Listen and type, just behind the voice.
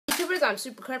YouTubers, I'm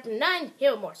SuperCrap9,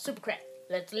 here with more SuperCrap.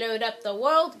 Let's load up the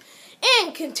world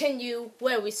and continue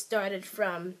where we started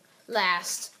from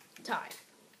last time.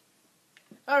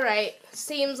 Alright,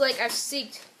 seems like I've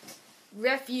sought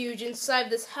refuge inside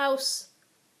this house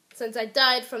since I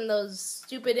died from those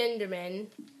stupid Endermen.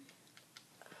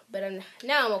 But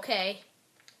now I'm okay.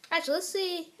 Actually, let's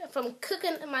see if I'm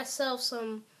cooking myself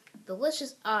some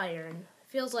delicious iron.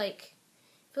 Feels like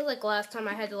last time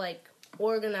I had to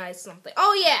organize something.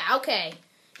 Oh yeah, okay.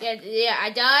 Yeah,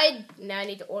 I died. Now I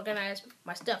need to organize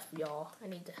my stuff, y'all. I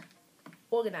need to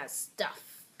organize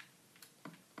stuff.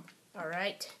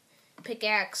 Alright.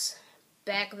 Pickaxe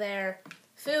back there.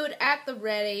 Food at the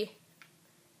ready.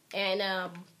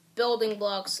 And building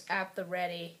blocks at the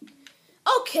ready.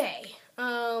 Okay.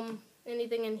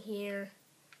 Anything in here?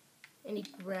 Any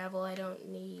gravel? I don't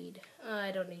need.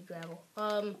 I don't need gravel.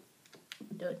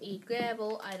 Don't need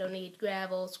gravel. I don't need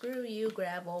gravel. Screw you,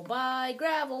 gravel. Buy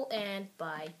gravel and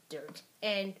buy dirt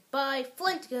and buy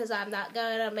flint because I'm not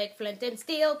gonna make flint and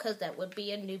steel because that would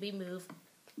be a newbie move.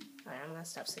 Alright, I'm gonna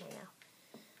stop singing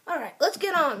now. Alright, let's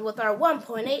get on with our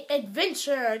 1.8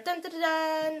 adventure. Dun dun dun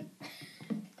dun.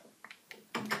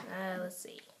 Let's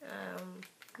see.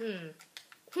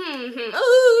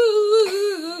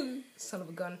 Ooh, son of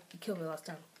a gun. You killed me last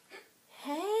time.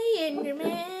 Hey,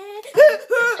 Enderman.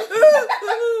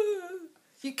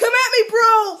 You come at me,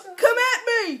 bro. Come at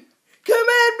me. Come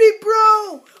at me,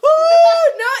 bro.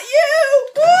 Ooh, not you.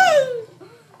 Ooh.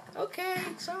 Okay,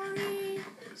 sorry.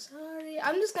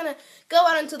 I'm just gonna go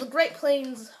out into the Great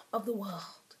Plains of the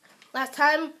world. Last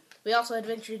time, we also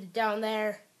adventured down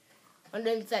there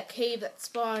underneath that cave that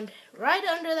spawned right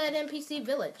under that NPC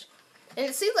village. And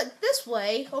it seems like this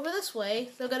way, over this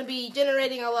way, they're going to be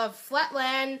generating a lot of flat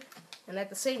land, and at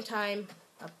the same time,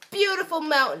 a beautiful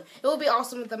mountain. It would be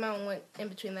awesome if the mountain went in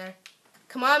between there.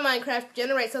 Come on, Minecraft,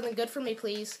 generate something good for me,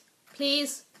 please.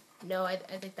 Please? No, I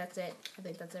think that's it. I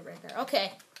think that's it right there.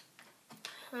 Okay.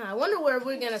 I wonder where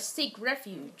we're going to seek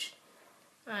refuge.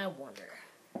 I wonder.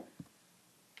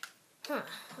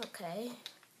 Okay.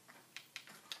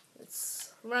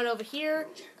 Let's run over here.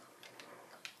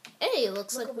 Hey,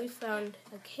 looks like we found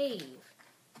a cave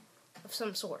of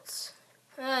some sorts.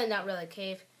 Not really a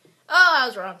cave. Oh, I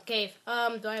was wrong. Cave.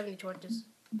 Do I have any torches?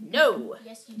 No.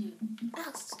 Yes, you do.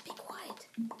 Alex, be quiet.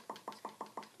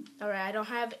 Alright, I don't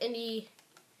have any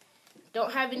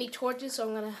torches, so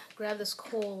I'm gonna grab this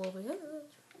coal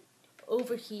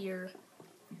over here.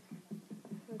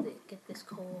 Get this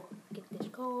coal.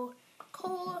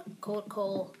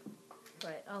 Coal.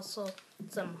 Right, also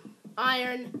some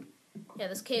iron. Yeah,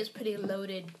 this cave is pretty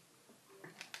loaded.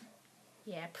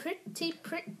 Yeah, pretty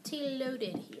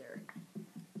loaded here.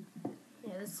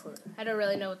 Yeah, I don't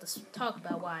really know what to talk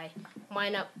about. Why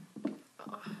mine up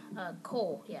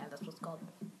coal? Yeah, that's what it's called.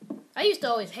 I used to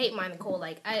always hate mining coal.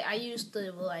 I used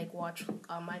to watch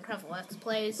Minecraft Let's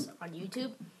Plays on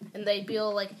YouTube, and they'd be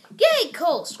all like, "Yay,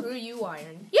 coal! Screw you,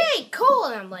 iron! Yay, coal!"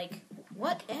 And I'm like,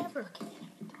 whatever.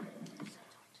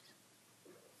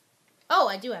 Oh,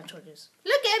 I do have torches.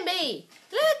 Look at me!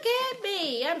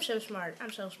 I'm so smart. I'm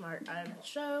so smart.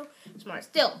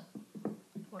 Still,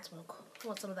 want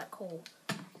some of that coal.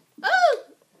 Oh!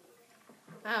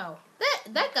 Ow.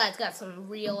 That guy's got some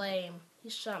real aim. He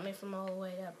shot me from all the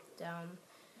way up, down.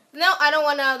 No, I don't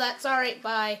want none of that. Sorry,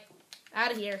 bye.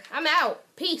 Out of here. I'm out.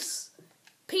 Peace.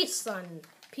 Peace, son.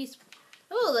 Peace.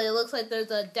 Oh, it looks like there's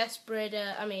a desperate,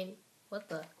 why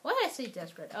did I say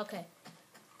desperate? Okay.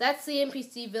 That's the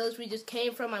NPC village we just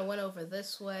came from. I went over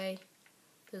this way.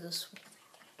 There's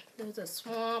a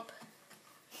swamp.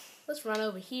 Let's run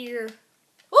over here.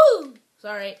 Woo!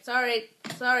 Sorry,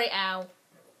 ow.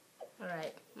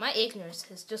 Alright, my ignorance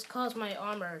has just caused my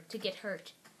armor to get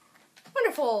hurt.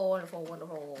 Wonderful.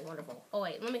 Oh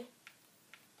wait, let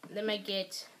me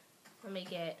get,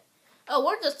 oh,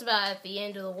 we're just about at the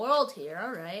end of the world here.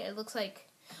 Alright, it looks like,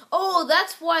 oh,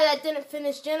 that's why that didn't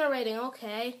finish generating,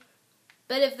 okay.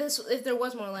 But if there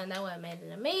was more land, that would have made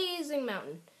an amazing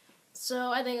mountain.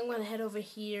 So I think I'm gonna head over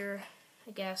here,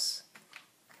 I guess.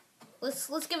 Let's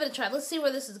give it a try. Let's see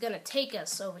where this is gonna take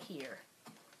us over here.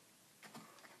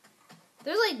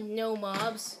 There's no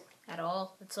mobs at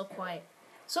all. It's so quiet.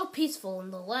 So peaceful in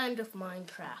the land of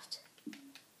Minecraft.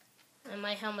 And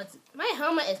my helmet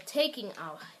is taking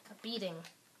a beating.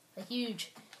 A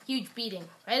huge beating.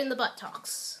 Right in the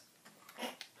buttocks.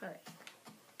 Alright.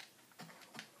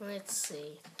 Let's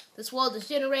see. This world is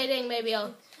generating. Maybe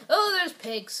I'll... Oh, there's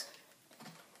pigs.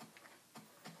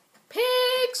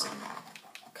 Pigs!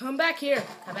 Come back here.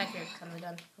 Finally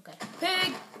done. Okay.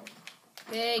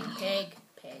 Pig.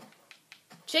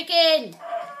 Chicken!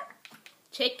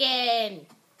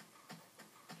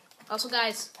 Also,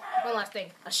 guys, one last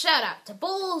thing. A shout out to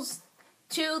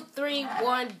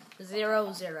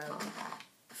Bulls23100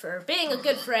 for being a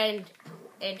good friend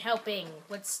and helping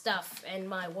with stuff in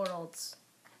my worlds.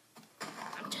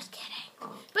 I'm just kidding.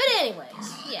 But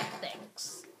anyways, yeah,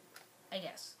 thanks. I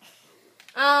guess.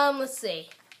 Let's see.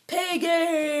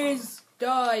 Piggies!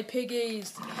 Die,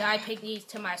 piggies! Die, piggies,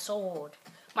 to my sword.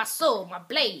 My sword, my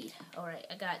blade. Alright,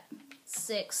 I got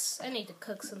 6. I need to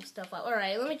cook some stuff up.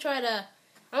 Alright, let me try to...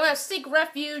 I'm gonna seek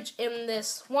refuge in this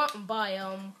swamp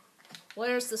biome.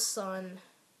 Where's the sun?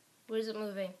 Where's it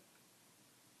moving?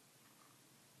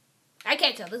 I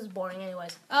can't tell. This is boring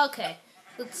anyways. Okay.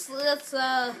 Let's oops.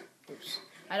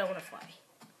 I don't want to fly.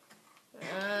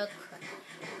 Crap.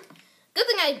 Good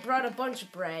thing I brought a bunch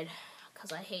of bread,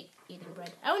 because I hate eating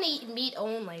bread. I want to eat meat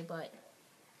only, but,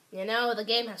 you know, the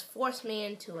game has forced me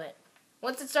into it.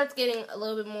 Once it starts getting a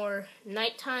little bit more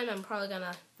nighttime, I'm probably going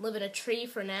to live in a tree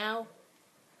for now.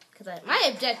 Because my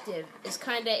objective is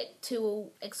kind of to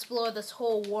explore this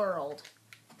whole world.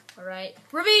 Alright?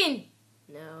 Ravine!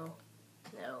 No.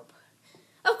 Nope.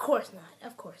 Of course not.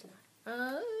 Of course not.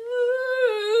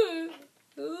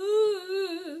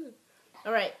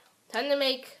 Alright. Time to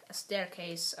make a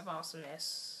staircase of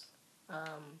awesomeness.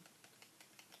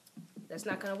 That's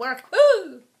not gonna work.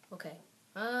 Ooh! Okay.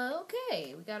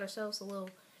 Okay. We got ourselves a little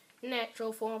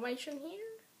natural formation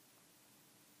here.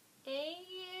 Okay.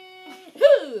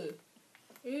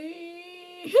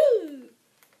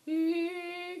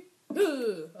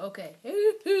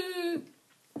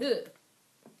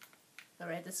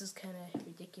 Alright, this is kind of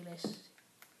ridiculous.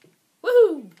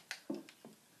 Woohoo!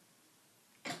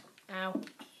 Ow.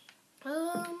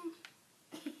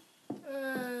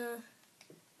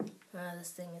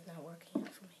 This thing is not working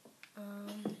out for me.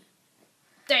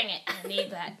 Dang it, I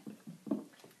need that.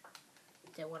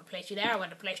 Didn't want to place you there, I want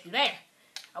to place you there.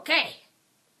 Okay.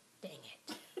 Dang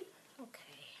it.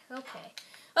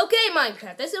 Okay,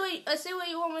 Minecraft, I see what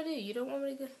you want me to do. You don't want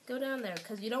me to go down there,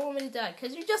 because you don't want me to die,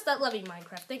 because you're just that loving,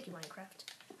 Minecraft. Thank you, Minecraft.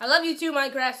 I love you too,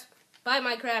 Minecraft. Bye,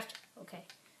 Minecraft. Okay.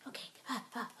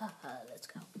 Let's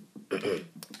go.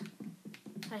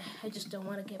 I just don't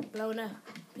want to get blown up.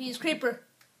 Please, creeper.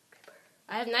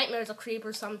 I have nightmares of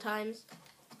creepers sometimes.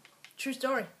 True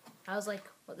story. I was like,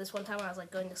 this one time I was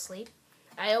like going to sleep.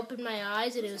 I opened my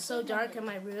eyes and it was so dark in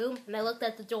my room, and I looked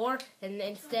at the door, and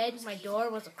instead my door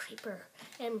was a creeper.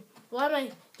 And while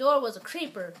my door was a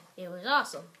creeper, it was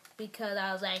awesome because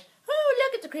I was like, oh,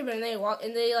 look at the creeper, and they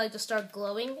like just start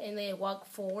glowing, and they walk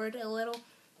forward a little.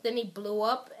 Then he blew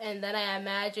up, and then I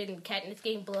imagined Katniss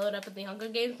getting blown up in the Hunger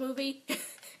Games movie.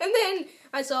 And then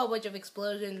I saw a bunch of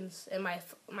explosions, and my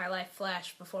life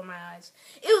flashed before my eyes.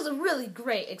 It was a really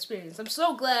great experience. I'm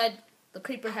so glad the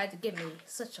creeper had to give me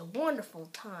such a wonderful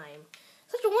time.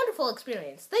 Such a wonderful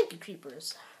experience. Thank you,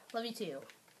 creepers. Love you too.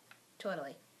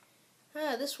 Totally.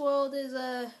 This world is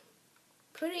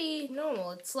pretty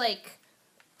normal. It's like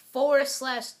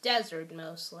forest/desert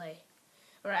mostly.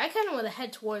 Alright, I kind of want to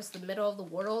head towards the middle of the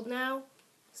world now.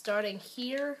 Starting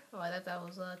here. Oh, I thought that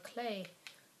was clay.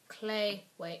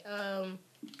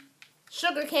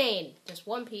 Sugar cane. Just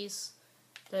one piece.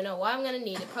 Don't know why I'm going to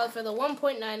need it. Probably for the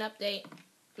 1.9 update.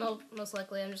 No, most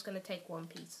likely I'm just going to take one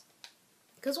piece.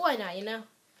 Because why not, you know?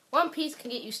 One piece can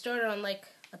get you started on like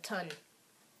a ton.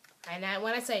 And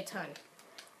when I say a ton,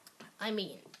 I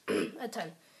mean a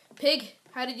ton. Pig,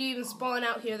 how did you even spawn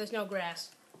out here? There's no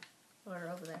grass. Or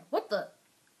over there. What the?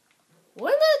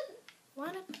 Why did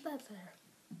I put that there?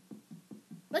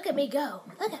 Look at me go.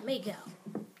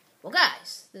 Well,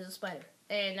 guys, there's a spider.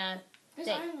 And,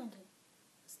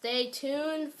 stay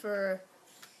tuned for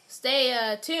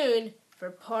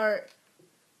part...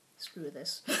 Screw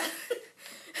this.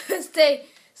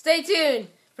 Stay tuned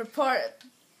for part...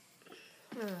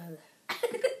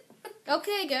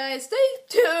 Okay, guys, stay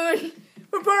tuned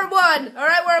for part 1.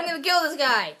 Alright, where I'm gonna kill this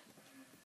guy.